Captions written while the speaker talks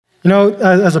You know,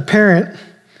 as a parent,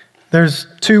 there's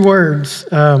two words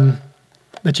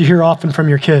that you hear often from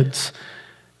your kids.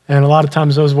 And a lot of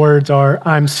times those words are,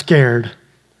 I'm scared,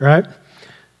 right?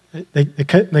 They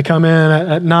come in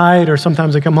at night, or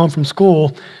sometimes they come home from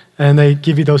school and they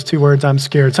give you those two words, I'm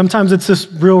scared. Sometimes it's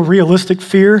this real realistic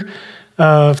fear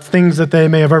of things that they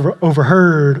may have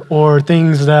overheard or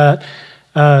things that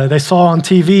they saw on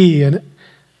TV. And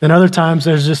then other times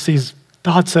there's just these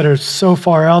thoughts that are so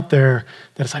far out there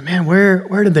that it's like, man,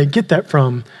 where did they get that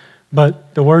from?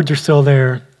 But the words are still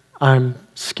there, I'm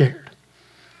scared.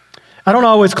 I don't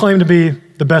always claim to be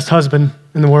the best husband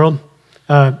in the world.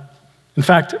 In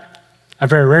fact, I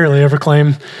very rarely ever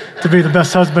claim to be the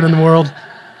best husband in the world.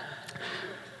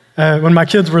 When my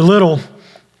kids were little,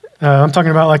 I'm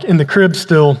talking about like in the crib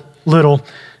still little,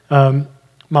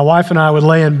 my wife and I would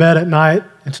lay in bed at night,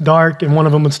 it's dark, and one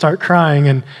of them would start crying,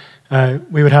 and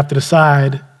we would have to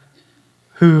decide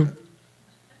who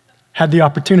had the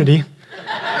opportunity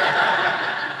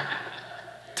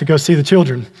to go see the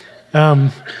children.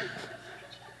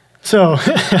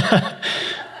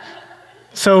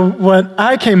 So what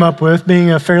I came up with,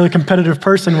 being a fairly competitive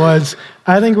person, was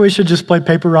I think we should just play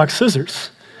paper, rock,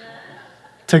 scissors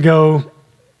to go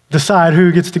decide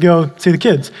who gets to go see the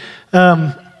kids.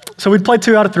 So we'd play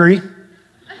 2 out of 3,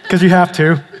 because you have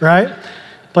to, right?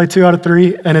 Play 2 out of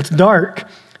 3, and it's dark.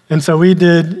 And so we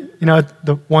did,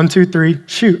 the 1, 2, 3,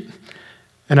 shoot.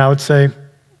 And I would say,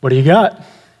 what do you got?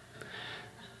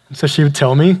 And so she would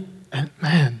tell me, and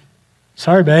man,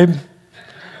 sorry, babe,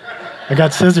 I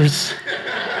got scissors.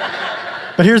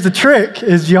 But here's the trick,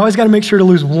 is you always got to make sure to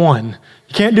lose one.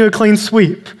 You can't do a clean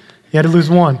sweep. You had to lose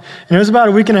one. And it was about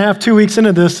a week and a half, 2 weeks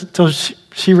into this, until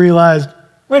she realized,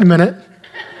 wait a minute,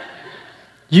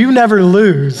 you never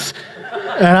lose.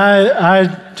 And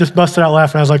I just busted out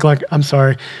laughing. I was like, I'm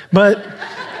sorry. But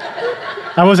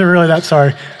I wasn't really that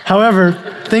sorry. However,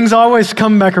 things always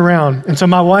come back around. And so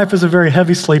my wife is a very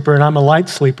heavy sleeper, and I'm a light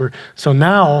sleeper. So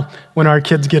now, when our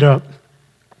kids get up,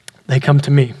 they come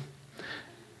to me.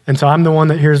 And so I'm the one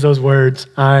that hears those words,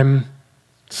 I'm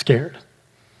scared.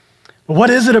 But what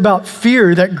is it about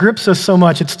fear that grips us so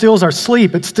much? It steals our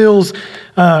sleep, it steals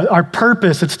our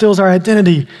purpose, it steals our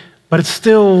identity, but it's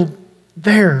still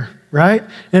there, right?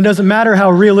 And it doesn't matter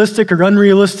how realistic or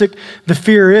unrealistic the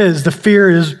fear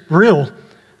is real.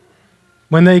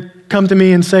 When they come to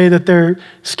me and say that they're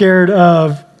scared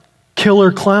of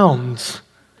killer clowns,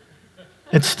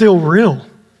 it's still real.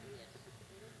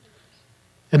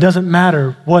 It doesn't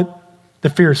matter what the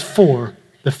fear is for.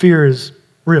 The fear is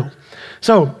real.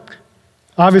 So,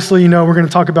 obviously, we're going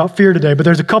to talk about fear today, but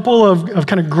there's a couple of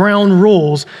kind of ground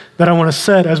rules that I want to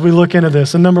set as we look into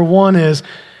this. And number one is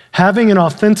having an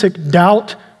authentic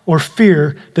doubt or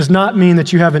fear does not mean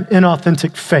that you have an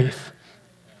inauthentic faith.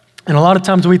 And a lot of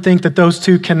times we think that those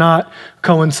two cannot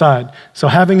coincide. So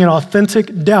having an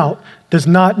authentic doubt does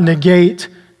not negate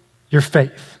your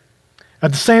faith.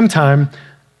 At the same time,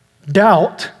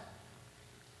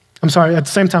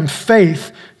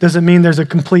 faith doesn't mean there's a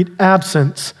complete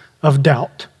absence of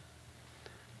doubt.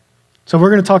 So we're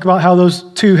going to talk about how those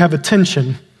two have a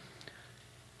tension,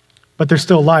 but there's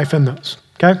still life in those,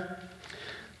 okay?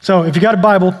 So if you got a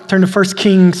Bible, turn to 1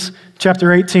 Kings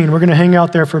chapter 18. We're going to hang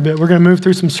out there for a bit. We're going to move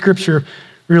through some scripture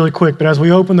really quick, but as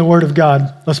we open the Word of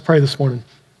God, let's pray this morning.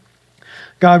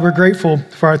 God, we're grateful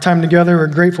for our time together. We're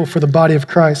grateful for the body of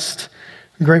Christ.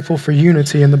 We're grateful for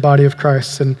unity in the body of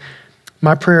Christ. And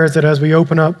my prayer is that as we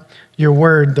open up your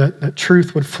Word, that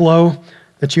truth would flow,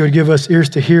 that you would give us ears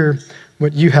to hear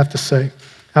what you have to say.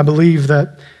 I believe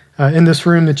that in this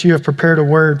room that you have prepared a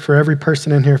word for every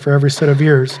person in here, for every set of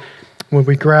ears. Will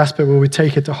we grasp it? Will we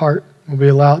take it to heart? Will we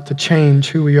allow it to change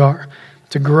who we are,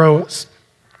 to grow us?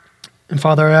 And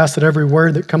Father, I ask that every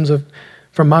word that comes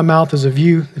from my mouth is of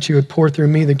you, that you would pour through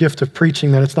me the gift of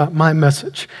preaching, that it's not my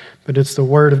message, but it's the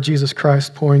word of Jesus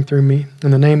Christ pouring through me.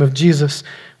 In the name of Jesus,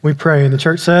 we pray. And the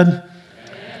church said,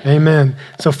 Amen.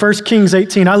 So 1 Kings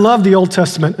 18, I love the Old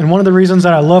Testament, and one of the reasons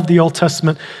that I love the Old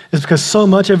Testament is because so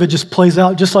much of it just plays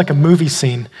out just like a movie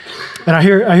scene. And I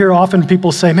hear often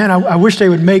people say, man, I wish they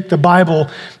would make the Bible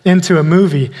into a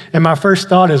movie. And my first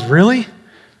thought is, really?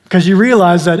 Because you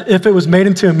realize that if it was made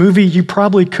into a movie, you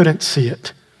probably couldn't see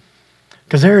it.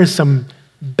 Because there is some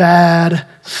bad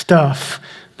stuff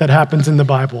that happens in the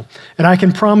Bible. And I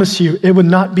can promise you, it would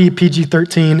not be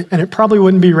PG-13, and it probably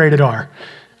wouldn't be rated R.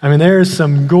 I mean, there is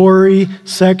some gory,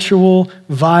 sexual,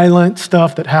 violent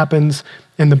stuff that happens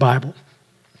in the Bible.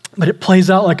 But it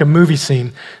plays out like a movie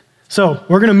scene. So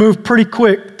we're going to move pretty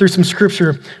quick through some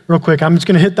scripture real quick. I'm just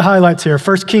going to hit the highlights here.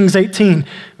 1 Kings 18,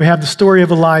 we have the story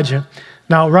of Elijah.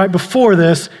 Now, right before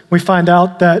this, we find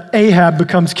out that Ahab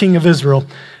becomes king of Israel.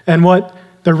 And what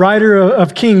the writer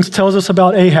of Kings tells us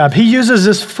about Ahab, he uses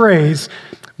this phrase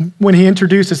when he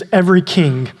introduces every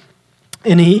king.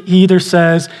 And he either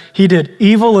says he did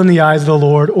evil in the eyes of the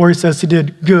Lord, or he says he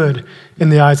did good in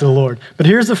the eyes of the Lord. But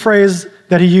here's the phrase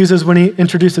that he uses when he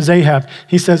introduces Ahab.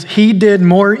 He says he did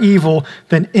more evil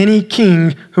than any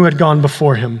king who had gone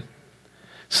before him.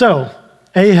 So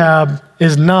Ahab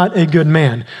is not a good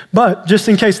man. But just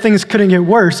in case things couldn't get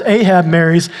worse, Ahab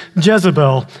marries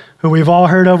Jezebel, who we've all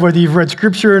heard of whether you've read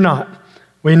scripture or not.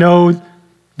 We know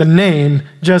the name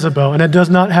Jezebel, and it does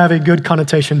not have a good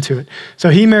connotation to it. So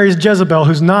he marries Jezebel,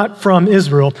 who's not from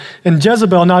Israel. And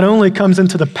Jezebel not only comes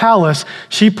into the palace,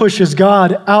 she pushes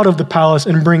God out of the palace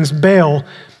and brings Baal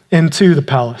into the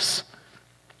palace.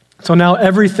 So now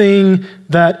everything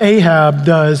that Ahab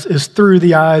does is through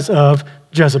the eyes of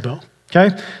Jezebel.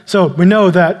 Okay? So we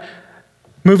know that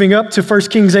moving up to 1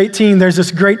 Kings 18, there's this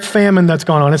great famine that's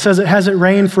gone on. It says it hasn't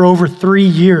rained for over 3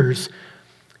 years,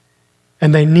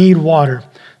 and they need water.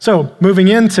 So moving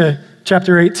into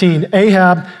chapter 18,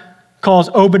 Ahab calls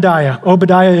Obadiah.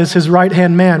 Obadiah is his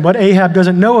right-hand man. What Ahab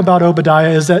doesn't know about Obadiah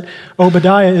is that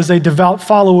Obadiah is a devout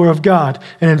follower of God.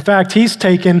 And in fact, he's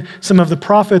taken some of the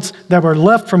prophets that were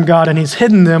left from God and he's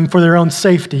hidden them for their own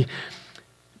safety.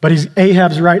 But he's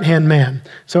Ahab's right-hand man.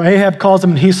 So Ahab calls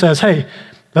him and he says, hey,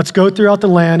 let's go throughout the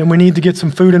land and we need to get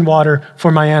some food and water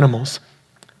for my animals.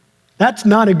 That's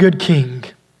not a good king.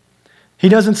 He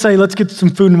doesn't say, let's get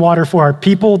some food and water for our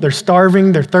people. They're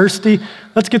starving, they're thirsty.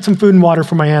 Let's get some food and water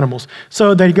for my animals.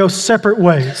 So they go separate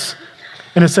ways.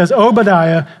 And it says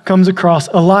Obadiah comes across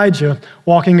Elijah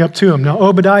walking up to him. Now,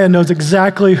 Obadiah knows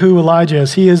exactly who Elijah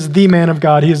is. He is the man of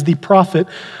God. He is the prophet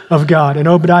of God. And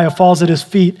Obadiah falls at his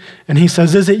feet and he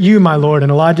says, is it you, my Lord?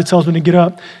 And Elijah tells him to get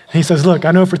up. And he says, look,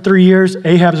 I know for 3 years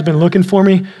Ahab has been looking for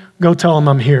me. Go tell him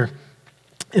I'm here.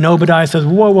 And Obadiah says,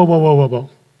 whoa.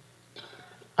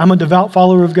 I'm a devout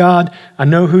follower of God. I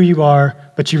know who you are,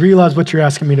 but you realize what you're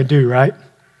asking me to do, right?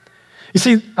 You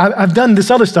see, I've done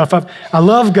this other stuff. I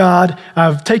love God.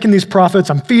 I've taken these prophets.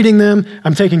 I'm feeding them.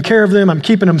 I'm taking care of them. I'm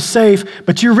keeping them safe.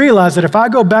 But you realize that if I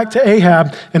go back to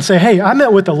Ahab and say, hey, I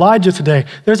met with Elijah today,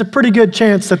 there's a pretty good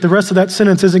chance that the rest of that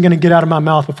sentence isn't going to get out of my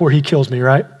mouth before he kills me,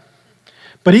 right?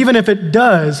 But even if it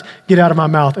does get out of my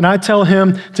mouth and I tell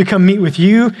him to come meet with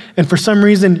you and for some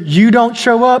reason you don't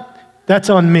show up,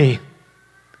 that's on me.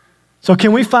 So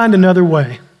can we find another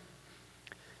way?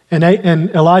 And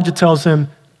Elijah tells him,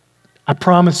 I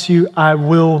promise you I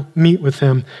will meet with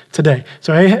him today.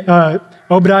 So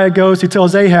Obadiah goes, he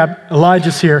tells Ahab,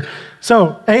 Elijah's here.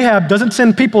 So Ahab doesn't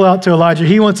send people out to Elijah.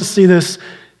 He wants to see this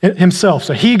himself.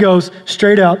 So he goes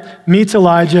straight out, meets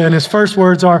Elijah, and his first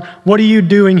words are, what are you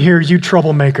doing here, you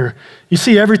troublemaker? You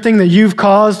see everything that you've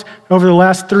caused over the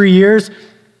last 3 years?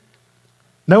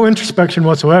 No introspection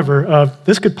whatsoever of,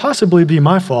 this could possibly be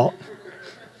my fault.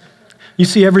 You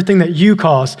see everything that you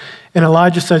caused. And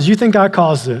Elijah says, you think I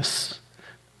caused this?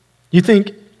 You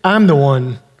think I'm the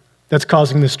one that's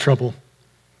causing this trouble?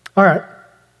 All right,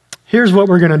 here's what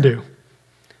we're going to do.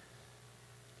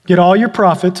 Get all your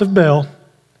prophets of Baal,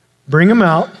 bring them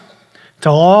out,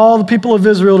 tell all the people of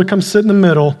Israel to come sit in the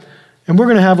middle, and we're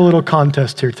going to have a little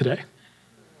contest here today.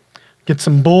 Get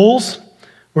some bulls.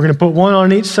 We're going to put one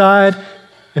on each side,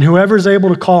 and whoever's able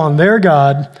to call on their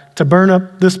God to burn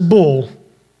up this bull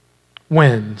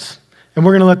wins. And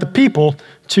we're going to let the people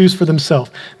choose for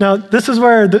themselves. Now, this is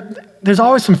where there's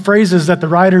always some phrases that the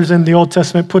writers in the Old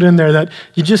Testament put in there that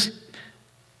you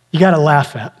got to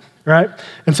laugh at, right?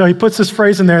 And so he puts this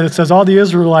phrase in there that says, all the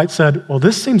Israelites said, well,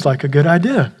 this seems like a good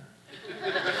idea.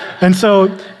 And so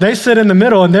they sit in the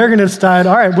middle and they're going to decide,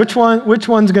 all right, which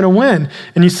one's going to win?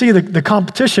 And you see the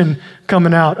competition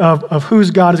coming out of whose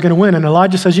God is going to win. And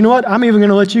Elijah says, you know what? I'm even going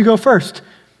to let you go first.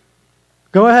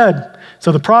 Go ahead.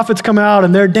 So the prophets come out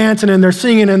and they're dancing and they're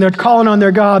singing and they're calling on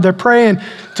their God. They're praying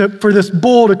for this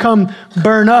bull to come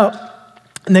burn up.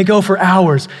 And they go for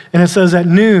hours. And it says at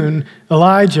noon,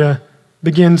 Elijah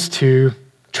begins to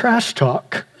trash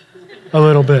talk a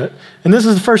little bit. And this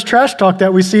is the first trash talk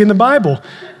that we see in the Bible.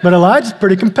 But Elijah's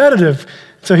pretty competitive.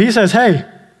 So he says, hey,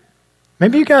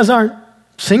 maybe you guys aren't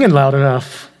singing loud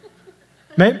enough.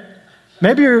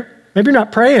 Maybe you're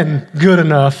not praying good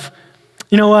enough.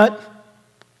 You know what?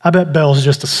 I bet Baal's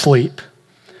just asleep.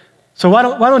 So why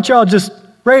don't y'all just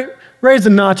raise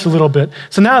the notch a little bit?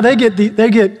 So now they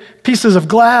get pieces of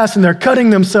glass and they're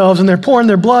cutting themselves and they're pouring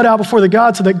their blood out before the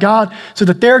God so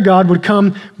that their God would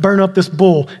come burn up this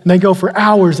bull. And they go for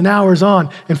hours and hours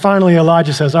on. And finally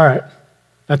Elijah says, all right,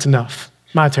 that's enough.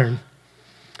 My turn.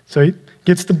 So he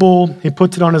gets the bull, he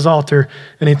puts it on his altar,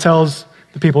 and he tells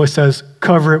the people, he says,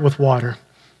 cover it with water.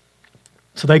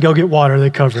 So they go get water, they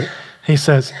cover it. He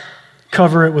says,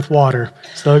 cover it with water.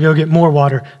 So they'll go get more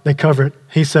water. They cover it.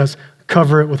 He says,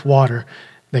 cover it with water.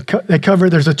 They cover it.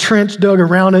 There's a trench dug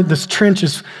around it. This trench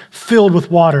is filled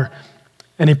with water.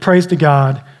 And he prays to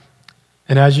God.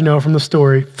 And as you know from the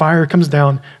story, fire comes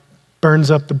down, burns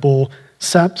up the bull,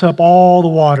 saps up all the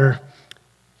water.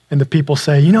 And the people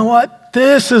say, you know what?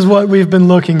 This is what we've been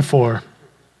looking for.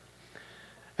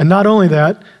 And not only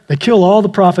that, they kill all the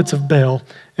prophets of Baal.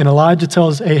 And Elijah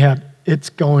tells Ahab, it's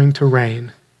going to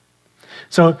rain.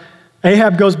 So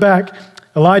Ahab goes back.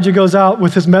 Elijah goes out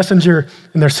with his messenger,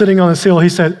 and they're sitting on this hill. He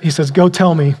says, go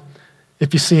tell me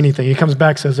if you see anything. He comes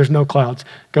back, says, there's no clouds.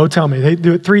 Go tell me. They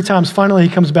do it 3 times. Finally, he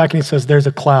comes back and he says, there's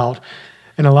a cloud.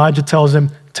 And Elijah tells him,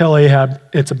 tell Ahab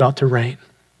it's about to rain.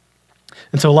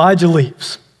 And so Elijah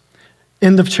leaves.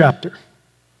 End of chapter.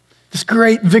 This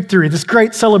great victory, this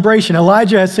great celebration.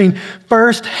 Elijah has seen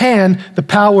firsthand the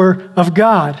power of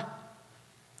God.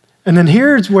 And then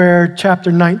here's where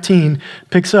chapter 19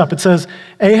 picks up. It says,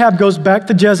 Ahab goes back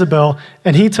to Jezebel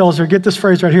and he tells her, get this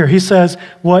phrase right here. He says,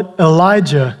 what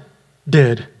Elijah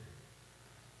did.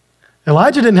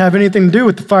 Elijah didn't have anything to do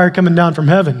with the fire coming down from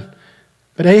heaven.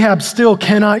 But Ahab still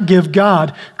cannot give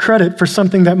God credit for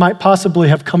something that might possibly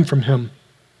have come from him.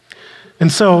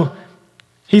 And so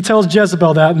he tells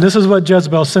Jezebel that, and this is what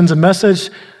Jezebel sends a message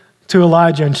to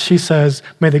Elijah, and she says,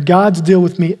 may the gods deal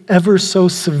with me ever so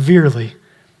severely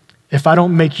if I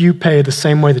don't make you pay the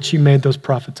same way that you made those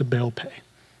prophets of Baal pay.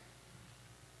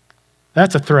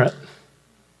 That's a threat.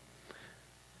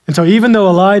 And so even though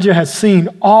Elijah has seen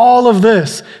all of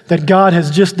this that God has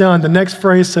just done, the next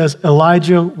phrase says,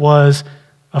 Elijah was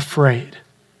afraid.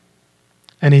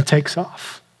 And he takes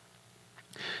off.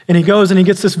 And he goes and he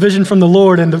gets this vision from the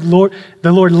Lord, and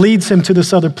the Lord leads him to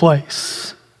this other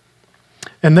place.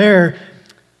 And there,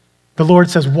 the Lord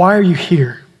says, why are you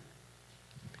here?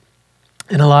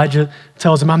 And Elijah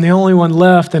tells him, I'm the only one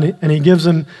left. And he gives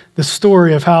him the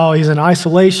story of how he's in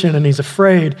isolation and he's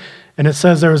afraid. And it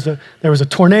says there was a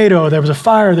tornado, there was a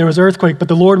fire, there was an earthquake, but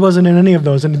the Lord wasn't in any of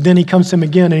those. And then he comes to him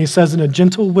again and he says in a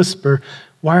gentle whisper,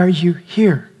 why are you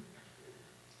here?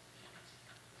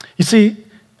 You see,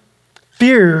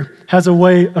 fear has a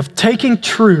way of taking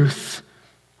truth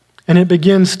and it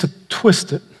begins to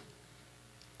twist it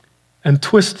and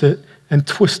twist it and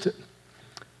twist it.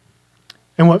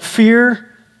 And what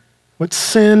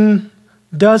sin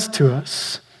does to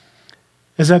us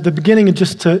is at the beginning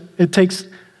it takes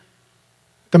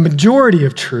the majority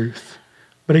of truth,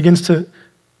 but it begins to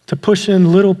push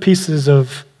in little pieces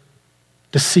of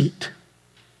deceit.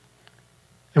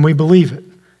 And we believe it.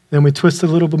 Then we twist it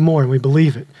a little bit more and we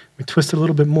believe it. We twist it a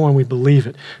little bit more and we believe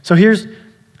it. So here's,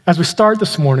 as we start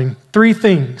this morning, 3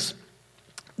 things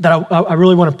that I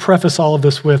really want to preface all of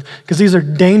this with, because these are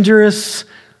dangerous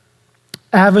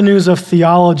avenues of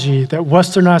theology that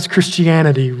westernized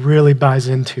Christianity really buys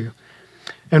into.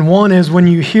 And one is when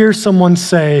you hear someone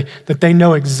say that they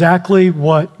know exactly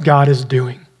what God is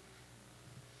doing.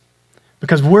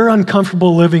 Because we're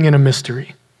uncomfortable living in a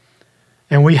mystery.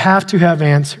 And we have to have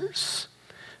answers.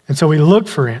 And so we look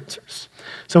for answers.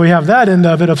 So we have that end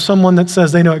of it, of someone that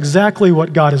says they know exactly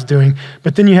what God is doing.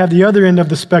 But then you have the other end of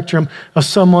the spectrum of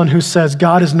someone who says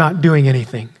God is not doing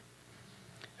anything.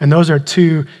 And those are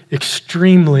 2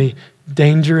 extremely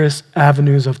dangerous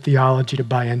avenues of theology to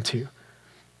buy into.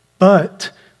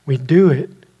 But we do it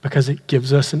because it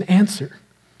gives us an answer.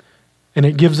 And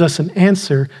it gives us an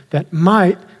answer that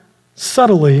might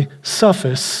subtly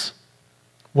suffice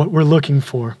what we're looking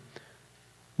for,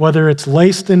 whether it's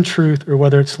laced in truth or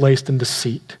whether it's laced in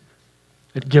deceit.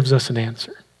 It gives us an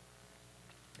answer.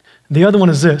 The other one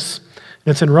is this,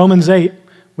 and it's in Romans 8.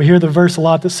 We hear the verse a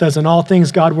lot that says, in all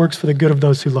things God works for the good of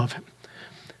those who love him.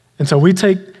 And so we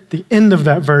take the end of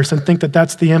that verse and think that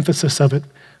that's the emphasis of it,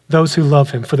 those who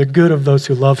love him, for the good of those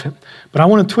who love him. But I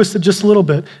want to twist it just a little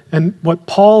bit. And what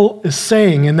Paul is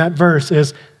saying in that verse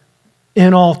is,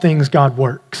 in all things God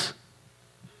works.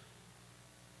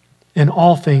 In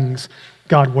all things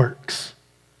God works.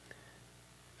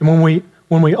 And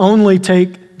when we only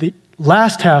take the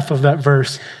last half of that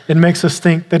verse, it makes us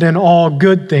think that in all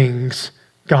good things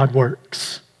God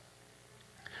works.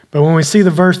 But when we see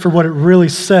the verse for what it really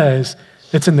says,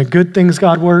 it's in the good things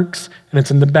God works, and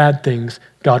it's in the bad things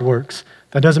God works.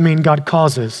 That doesn't mean God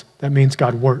causes, that means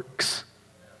God works.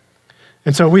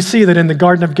 And so we see that in the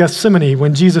Garden of Gethsemane,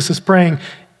 when Jesus is praying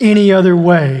any other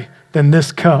way than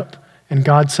this cup, and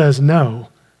God says no,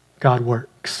 God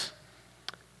works.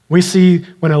 We see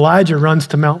when Elijah runs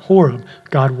to Mount Horeb,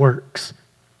 God works.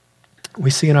 We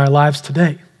see in our lives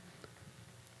today,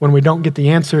 when we don't get the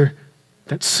answer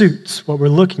that suits what we're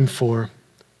looking for,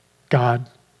 God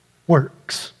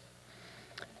works.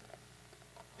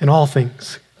 In all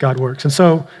things, God works. And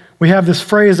so we have this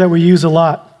phrase that we use a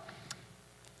lot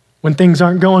when things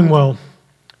aren't going well,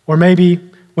 or maybe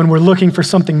when we're looking for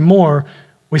something more,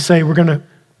 we say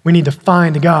we need to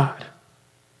find God.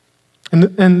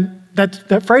 And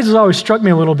that phrase has always struck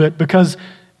me a little bit because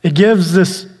it gives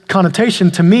this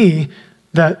connotation to me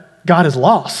that God is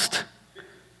lost,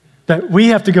 that we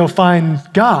have to go find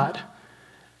God.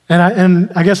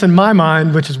 And I guess in my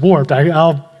mind, which is warped,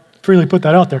 I'll freely put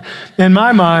that out there. In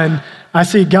my mind, I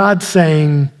see God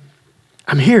saying,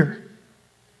 I'm here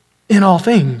in all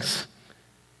things.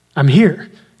 I'm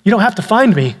here. You don't have to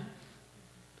find me.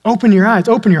 Open your eyes,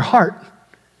 open your heart,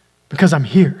 because I'm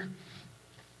here.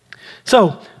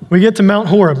 So we get to Mount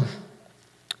Horeb,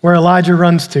 where Elijah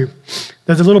runs to.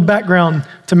 There's a little background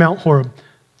to Mount Horeb.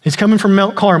 He's coming from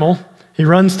Mount Carmel. He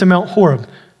runs to Mount Horeb.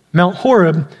 Mount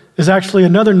Horeb is actually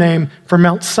another name for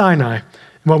Mount Sinai. And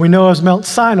what we know as Mount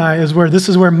Sinai is this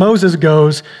is where Moses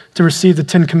goes to receive the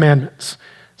 10 Commandments.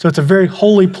 So it's a very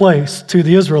holy place to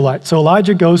the Israelites. So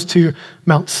Elijah goes to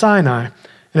Mount Sinai,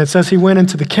 and it says he went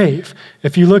into the cave.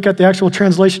 If you look at the actual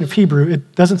translation of Hebrew,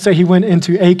 it doesn't say he went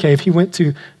into a cave. He went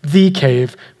to the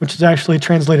cave, which is actually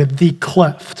translated the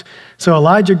cleft. So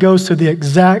Elijah goes to the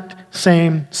exact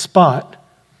same spot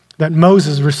that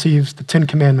Moses receives the 10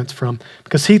 Commandments from,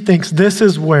 because he thinks this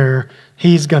is where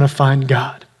he's going to find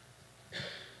God.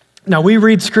 Now, we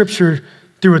read Scripture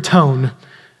through a tone,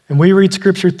 and we read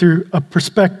Scripture through a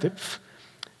perspective,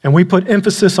 and we put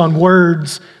emphasis on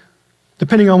words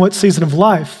depending on what season of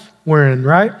life we're in,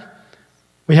 right?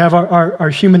 We have our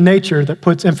human nature that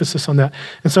puts emphasis on that.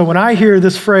 And so when I hear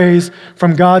this phrase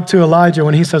from God to Elijah,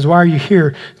 when he says, why are you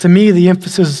here? To me, the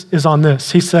emphasis is on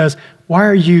this. He says, why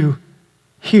are you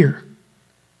here?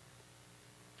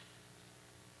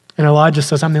 And Elijah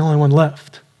says, I'm the only one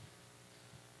left.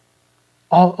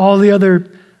 All the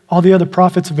other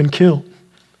prophets have been killed.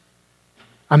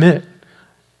 I'm it.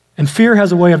 And fear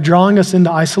has a way of drawing us into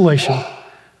isolation.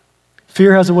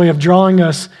 Fear has a way of drawing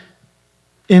us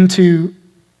into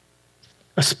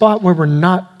a spot where we're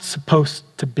not supposed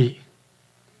to be.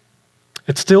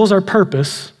 It steals our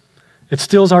purpose. It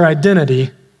steals our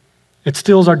identity. It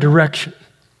steals our direction.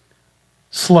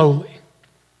 Slowly.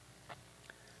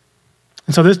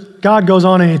 And so this God goes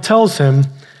on and he tells him,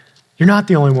 you're not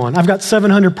the only one. I've got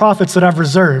 700 prophets that I've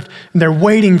reserved, and they're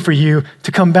waiting for you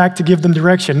to come back to give them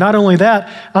direction. Not only that,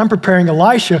 I'm preparing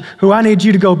Elisha, who I need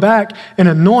you to go back and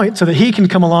anoint so that he can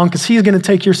come along, because he's going to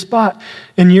take your spot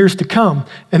in years to come.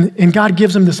 And God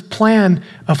gives him this plan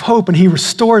of hope, and he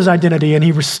restores identity, and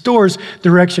he restores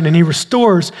direction, and he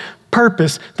restores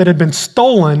purpose that had been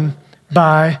stolen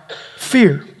by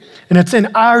fear. And it's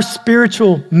in our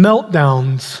spiritual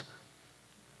meltdowns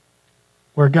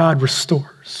where God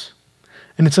restores.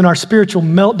 And it's in our spiritual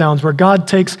meltdowns where God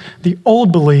takes the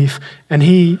old belief and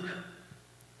he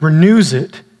renews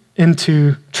it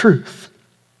into truth.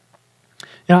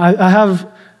 You know, I have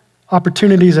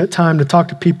opportunities at times to talk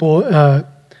to people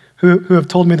who have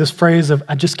told me this phrase of,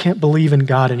 I just can't believe in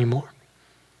God anymore.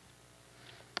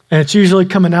 And it's usually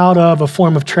coming out of a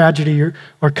form of tragedy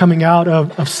or coming out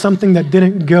of something that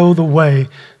didn't go the way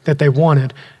that they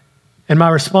wanted. And my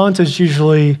response is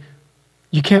usually,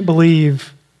 you can't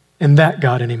believe in that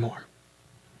God anymore.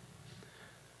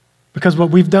 Because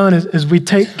what we've done is we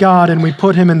take God and we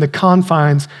put him in the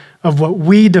confines of what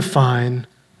we define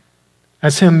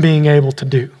as him being able to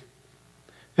do.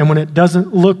 And when it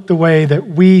doesn't look the way that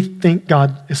we think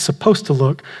God is supposed to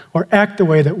look, or act the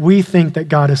way that we think that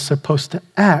God is supposed to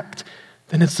act,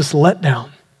 then it's this letdown.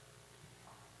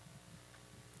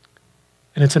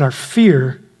 And it's in our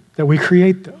fear that we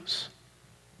create those.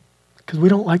 Because we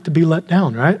don't like to be let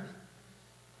down, right?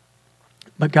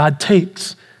 But God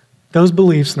takes those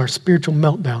beliefs and our spiritual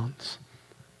meltdowns,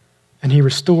 and he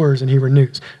restores and he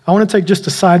renews. I want to take just a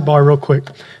sidebar real quick,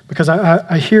 because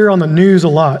I hear on the news a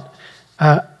lot.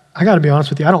 I got to be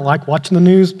honest with you, I don't like watching the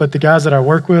news, but the guys that I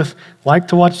work with like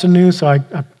to watch the news, so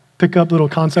I pick up little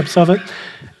concepts of it.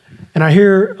 And I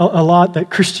hear a lot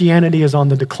that Christianity is on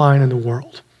the decline in the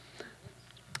world.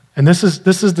 And this is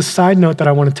the side note that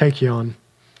I want to take you on.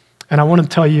 And I want to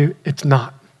tell you, it's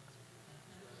not.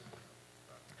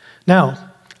 Now,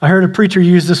 I heard a preacher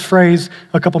use this phrase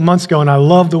a couple months ago, and I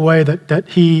love the way that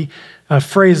he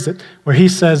phrased it, where he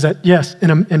says that, yes,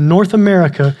 in North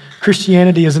America,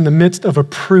 Christianity is in the midst of a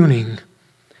pruning.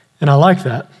 And I like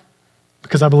that,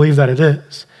 because I believe that it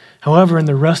is. However, in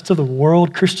the rest of the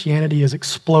world, Christianity is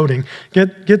exploding.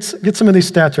 Get some of these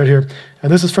stats right here.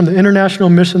 And this is from the International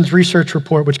Missions Research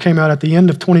Report, which came out at the end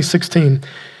of 2016.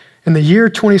 In the year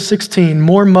 2016,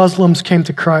 more Muslims came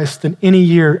to Christ than any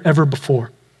year ever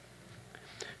before.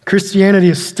 Christianity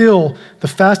is still the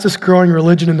fastest growing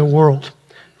religion in the world.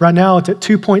 Right now, it's at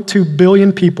 2.2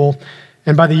 billion people,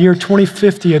 and by the year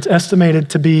 2050, it's estimated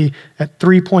to be at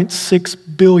 3.6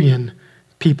 billion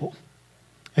people.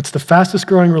 It's the fastest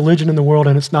growing religion in the world,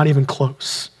 and it's not even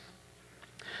close.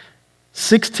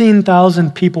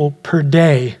 16,000 people per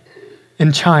day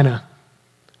in China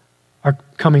are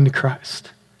coming to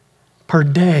Christ. Per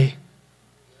day.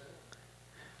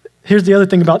 Here's the other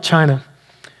thing about China,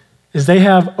 is they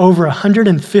have over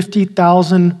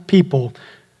 150,000 people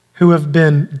who have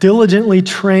been diligently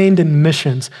trained in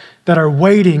missions that are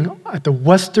waiting at the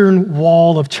western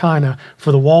wall of China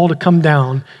for the wall to come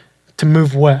down to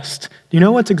move west. Do you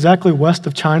know what's exactly west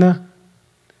of China?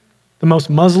 The most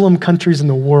Muslim countries in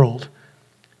the world.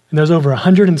 And there's over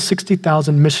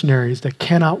 160,000 missionaries that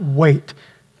cannot wait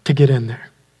to get in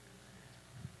there.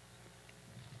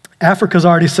 Africa's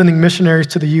already sending missionaries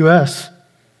to the U.S.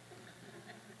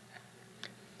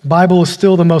 The Bible is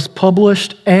still the most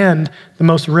published and the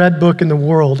most read book in the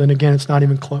world, and again, it's not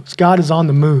even close. God is on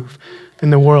the move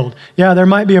in the world. Yeah, there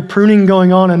might be a pruning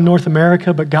going on in North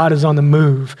America, but God is on the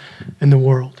move in the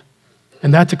world,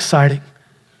 and that's exciting.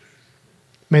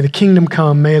 May the kingdom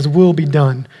come, may his will be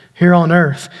done here on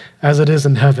earth as it is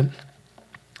in heaven.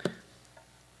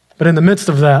 But in the midst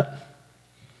of that,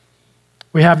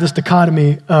 we have this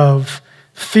dichotomy of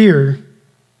fear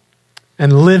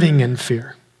and living in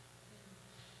fear.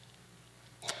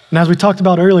 And as we talked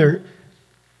about earlier,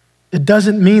 it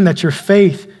doesn't mean that your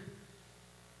faith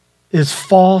is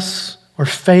false or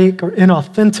fake or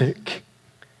inauthentic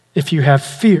if you have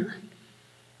fear.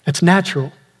 It's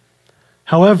natural.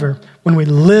 However, when we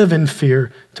live in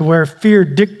fear, to where fear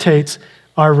dictates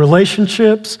our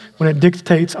relationships, when it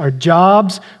dictates our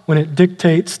jobs, when it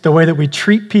dictates the way that we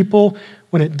treat people,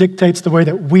 when it dictates the way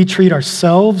that we treat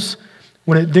ourselves,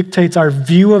 when it dictates our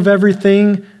view of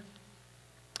everything,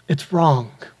 it's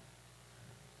wrong.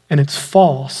 And it's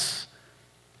false.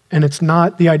 And it's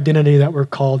not the identity that we're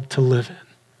called to live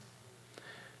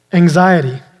in.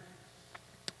 Anxiety.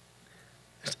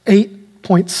 There's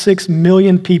 8.6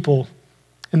 million people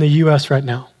in the U.S. right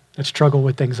now that struggle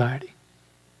with anxiety.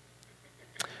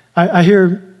 I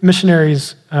hear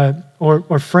missionaries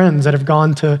or friends that have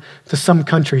gone to some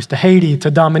countries, to Haiti,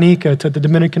 to Dominica, to the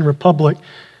Dominican Republic,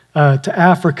 to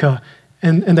Africa,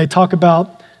 and they talk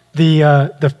about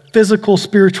the physical,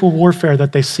 spiritual warfare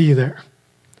that they see there.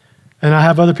 And I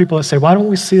have other people that say, why don't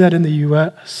we see that in the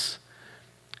U.S.?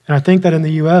 And I think that in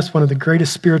the U.S., one of the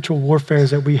greatest spiritual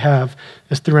warfares that we have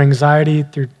is through anxiety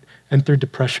and through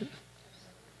depression.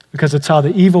 Because it's how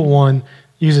the evil one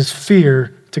uses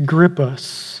fear to grip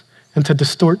us and to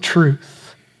distort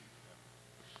truth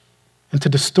and to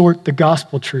distort the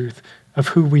gospel truth of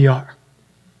who we are.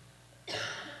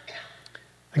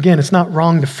 Again, it's not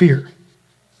wrong to fear,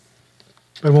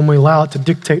 but when we allow it to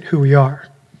dictate who we are,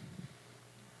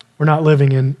 we're not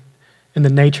living in the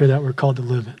nature that we're called to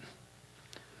live in.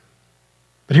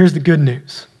 But here's the good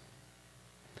news.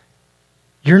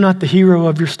 You're not the hero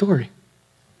of your story.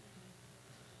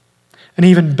 And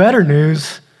even better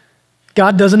news,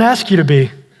 God doesn't ask you to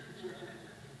be.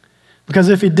 Because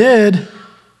if he did,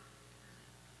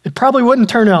 it probably wouldn't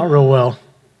turn out real well.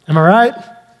 Am I right?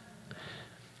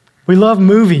 We love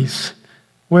movies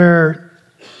where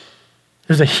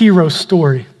there's a hero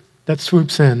story that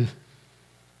swoops in.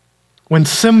 When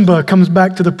Simba comes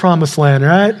back to the promised land,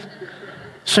 right?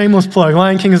 Shameless plug,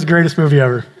 Lion King is the greatest movie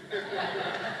ever.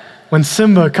 When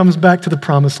Simba comes back to the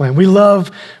promised land. We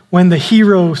love when the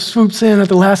hero swoops in at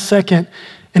the last second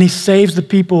and he saves the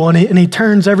people and he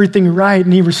turns everything right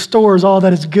and he restores all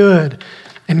that is good.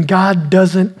 And God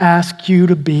doesn't ask you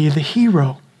to be the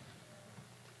hero.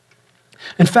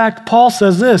 In fact, Paul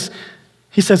says this.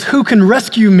 He says, who can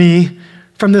rescue me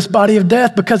from this body of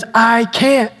death? Because I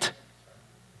can't.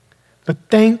 But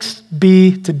thanks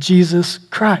be to Jesus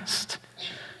Christ,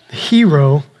 the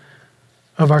hero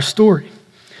of our story.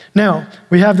 Now,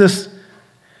 we have this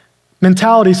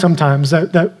mentality sometimes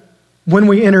that when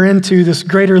we enter into this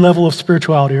greater level of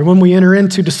spirituality, or when we enter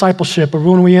into discipleship, or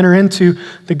when we enter into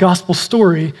the gospel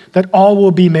story, that all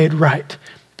will be made right,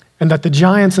 and that the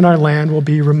giants in our land will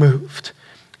be removed,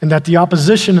 and that the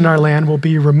opposition in our land will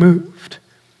be removed.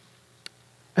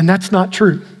 And that's not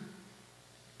true.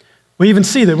 We even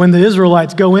see that when the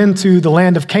Israelites go into the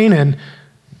land of Canaan,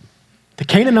 the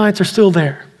Canaanites are still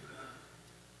there.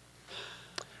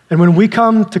 And when we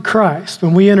come to Christ,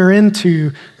 when we enter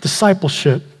into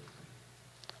discipleship,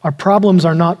 our problems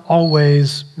are not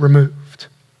always removed.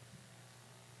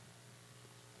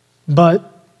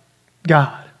 But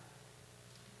God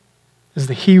is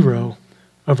the hero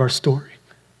of our story.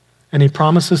 And he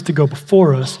promises to go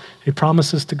before us. He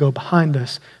promises to go behind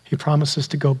us. He promises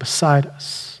to go beside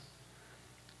us.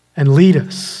 and lead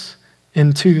us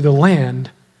into the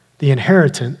land, the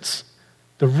inheritance,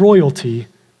 the royalty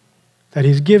that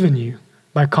he's given you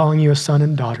by calling you a son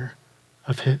and daughter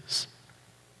of his.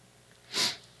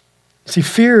 See,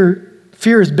 fear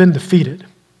has been defeated.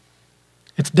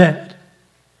 It's dead.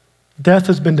 Death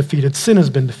has been defeated. Sin has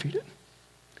been defeated.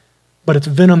 But its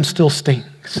venom still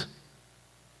stings.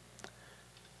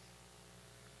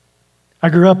 I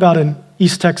grew up out in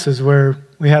East Texas where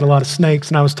we had a lot of snakes,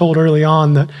 and I was told early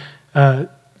on that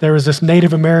there was this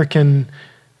Native American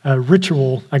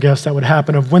ritual, I guess, that would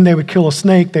happen of when they would kill a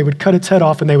snake, they would cut its head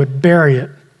off and they would bury it.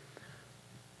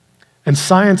 And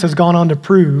science has gone on to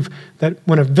prove that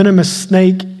when a venomous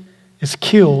snake is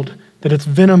killed, that its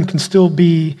venom can still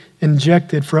be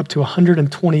injected for up to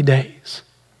 120 days.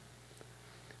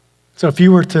 So if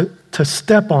you were to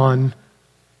step on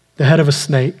the head of a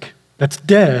snake that's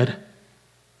dead,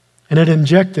 and it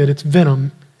injected its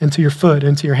venom into your foot,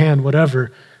 into your hand,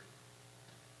 whatever,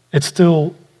 it's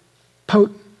still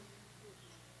potent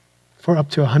for up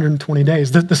to 120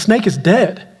 days. The snake is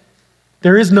dead.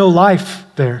 There is no life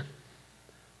there,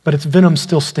 but its venom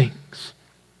still stings.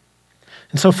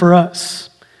 And so for us,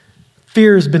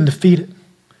 fear has been defeated.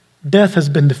 Death has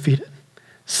been defeated.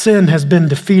 Sin has been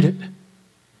defeated.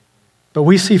 But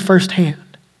we see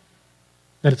firsthand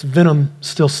that its venom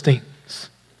still stings.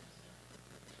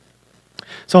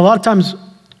 So a lot of times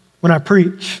when I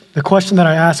preach, the question that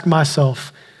I ask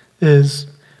myself is,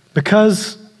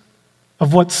 because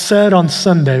of what's said on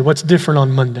Sunday, what's different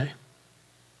on Monday?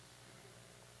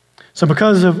 So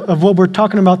because of what we're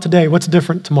talking about today, what's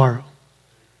different tomorrow?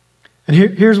 And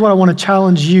here's what I want to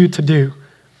challenge you to do,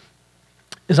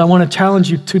 is I want to challenge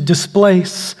you to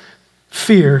displace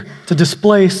fear, to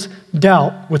displace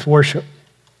doubt with worship.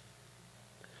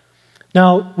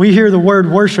 Now, we hear the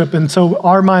word worship, and so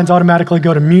our minds automatically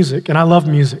go to music, and I love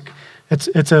music.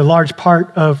 It's a large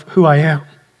part of who I am.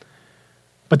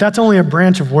 But that's only a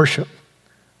branch of worship.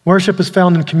 Worship is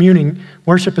found in communing.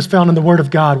 Worship is found in the Word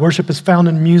of God. Worship is found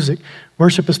in music.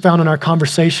 Worship is found in our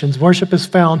conversations. Worship is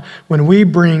found when we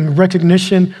bring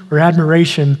recognition or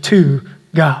admiration to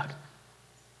God.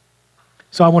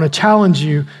 So I want to challenge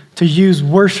you to use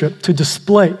worship to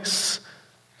displace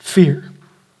fear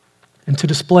and to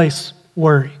displace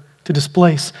worry, to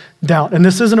displace doubt. And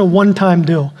this isn't a one-time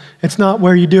deal. It's not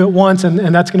where you do it once and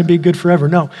that's going to be good forever.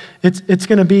 No, it's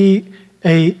going to be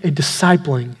a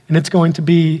discipling, and it's going to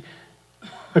be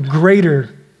a greater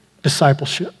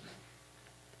discipleship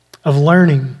of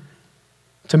learning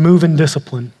to move in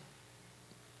discipline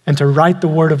and to write the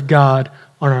Word of God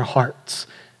on our hearts.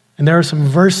 And there are some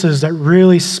verses that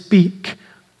really speak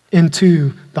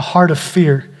into the heart of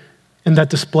fear and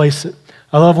that displace it.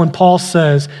 I love when Paul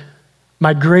says,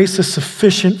 "My grace is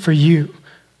sufficient for you,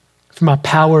 for my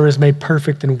power is made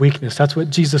perfect in weakness." That's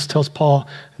what Jesus tells Paul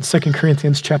in 2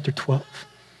 Corinthians chapter 12.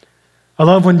 I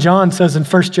love when John says in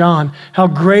 1 John, "How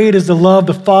great is the love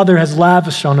the Father has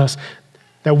lavished on us,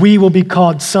 that we will be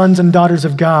called sons and daughters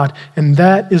of God, and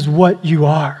that is what you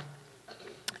are."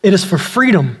 It is for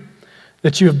freedom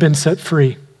that you have been set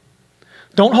free.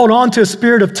 Don't hold on to a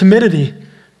spirit of timidity,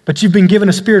 but you've been given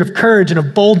a spirit of courage and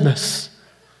of boldness.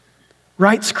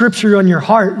 Write scripture on your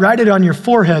heart. Write it on your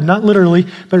forehead, not literally,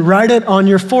 but write it on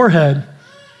your forehead.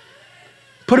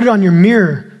 Put it on your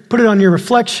mirror. Put it on your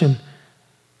reflection.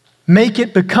 Make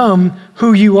it become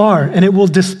who you are, and it will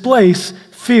displace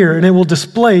fear, and it will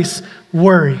displace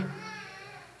worry,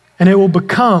 and it will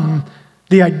become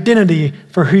the identity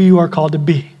for who you are called to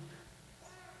be.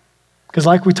 Because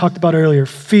like we talked about earlier,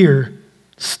 fear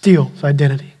steals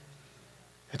identity.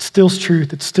 It steals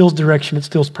truth, it steals direction, it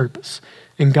steals purpose.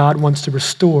 And God wants to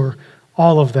restore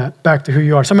all of that back to who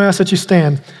you are. So I'm going to ask that you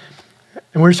stand,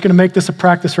 and we're just going to make this a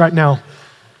practice right now.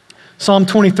 Psalm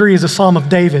 23 is a psalm of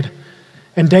David.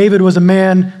 And David was a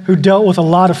man who dealt with a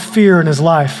lot of fear in his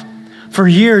life. For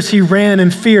years, he ran in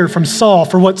fear from Saul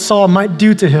for what Saul might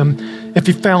do to him if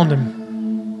he found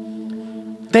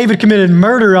him. David committed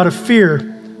murder out of fear.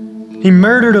 He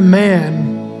murdered a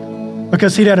man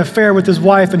because he'd had an affair with his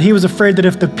wife, and he was afraid that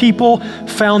if the people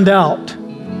found out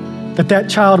that that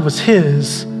child was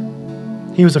his,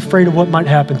 he was afraid of what might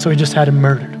happen, so he just had him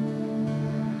murdered.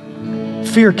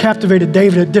 Fear captivated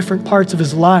David at different parts of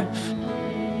his life,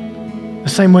 the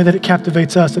same way that it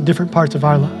captivates us at different parts of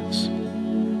our lives.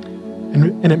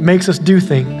 And it makes us do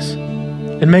things.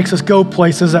 It makes us go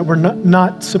places that we're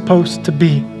not supposed to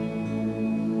be.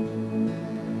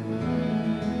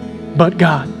 But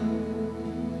God.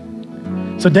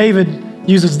 So David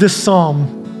uses this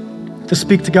psalm to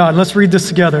speak to God. Let's read this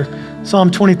together. Psalm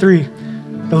 23.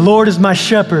 "The Lord is my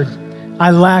shepherd.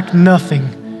 I lack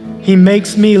nothing. He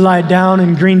makes me lie down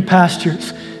in green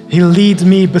pastures. He leads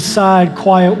me beside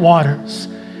quiet waters.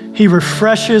 He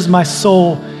refreshes my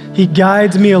soul. He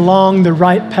guides me along the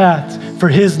right path for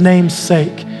his name's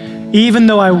sake. Even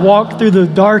though I walk through the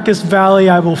darkest valley,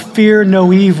 I will fear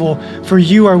no evil, for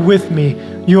you are with me.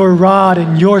 Your rod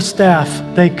and your staff,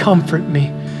 they comfort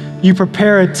me. You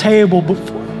prepare a table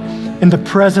in the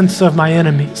presence of my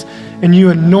enemies, and you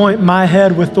anoint my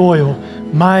head with oil.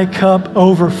 My cup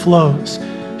overflows.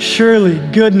 Surely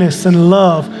goodness and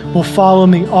love will follow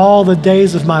me all the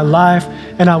days of my life,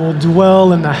 and I will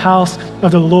dwell in the house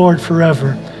of the Lord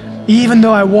forever. Even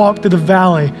though I walk through the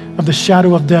valley of the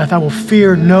shadow of death, I will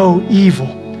fear no evil,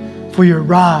 for your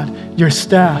rod, your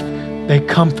staff, they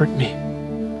comfort me.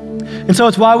 And so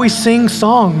it's why we sing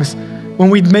songs when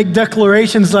we make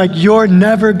declarations like, you're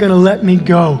never gonna let me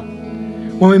go.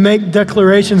 When we make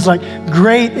declarations like,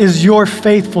 great is your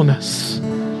faithfulness.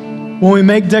 When we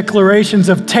make declarations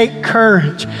of take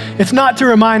courage, it's not to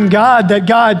remind God that,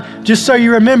 God, just so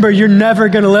you remember, you're never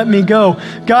gonna let me go.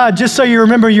 God, just so you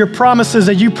remember your promises,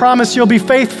 that you promise you'll be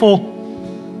faithful.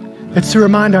 It's to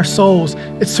remind our souls.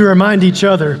 It's to remind each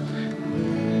other.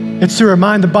 It's to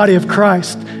remind the body of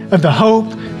Christ of the hope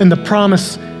and the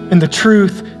promise and the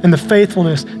truth and the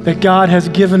faithfulness that God has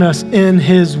given us in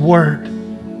his word.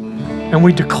 And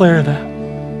we declare that.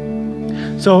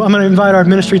 So I'm gonna invite our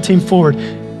ministry team forward.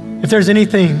 If there's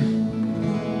anything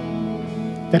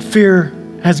that fear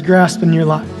has grasped in your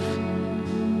life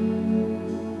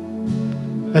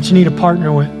that you need a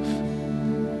partner with,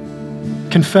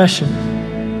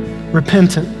 confession,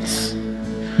 repentance,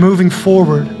 moving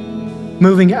forward,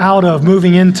 moving out of,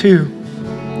 moving into,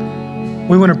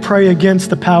 we want to pray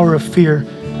against the power of fear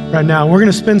right now. We're going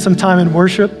to spend some time in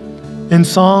worship, in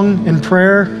song, in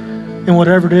prayer, in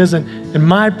whatever it is. And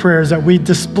my prayer is that we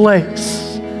displace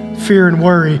fear and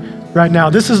worry right now.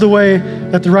 This is the way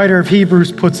that the writer of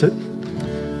Hebrews puts it.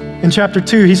 In chapter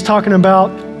 2, he's talking about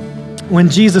when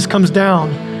Jesus comes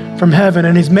down from heaven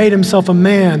and he's made himself a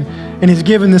man and he's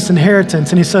given this inheritance.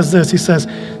 And he says this, he says,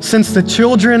 since the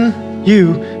children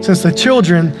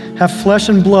have flesh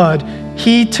and blood,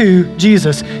 he too,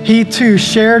 Jesus, he too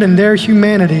shared in their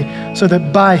humanity so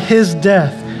that by his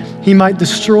death, he might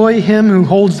destroy him who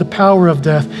holds the power of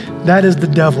death, that is the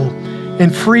devil,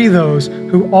 and free those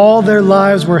who all their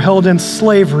lives were held in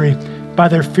slavery by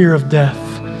their fear of death.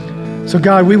 So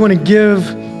God, we want to give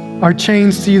our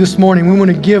chains to you this morning. We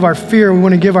want to give our fear. We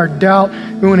want to give our doubt.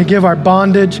 We want to give our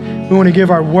bondage. We want to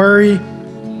give our worry.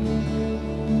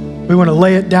 We want to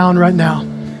lay it down right now.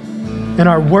 In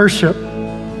our worship,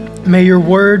 may your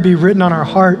word be written on our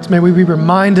hearts. May we be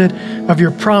reminded of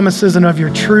your promises and of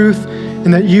your truth,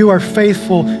 and that you are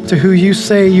faithful to who you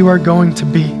say you are going to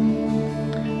be.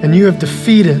 And you have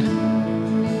defeated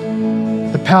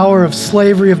the power of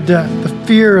slavery of death, the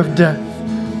fear of death,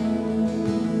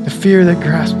 the fear that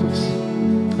grasps us.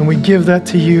 And we give that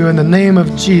to you in the name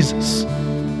of Jesus.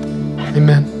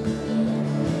 Amen.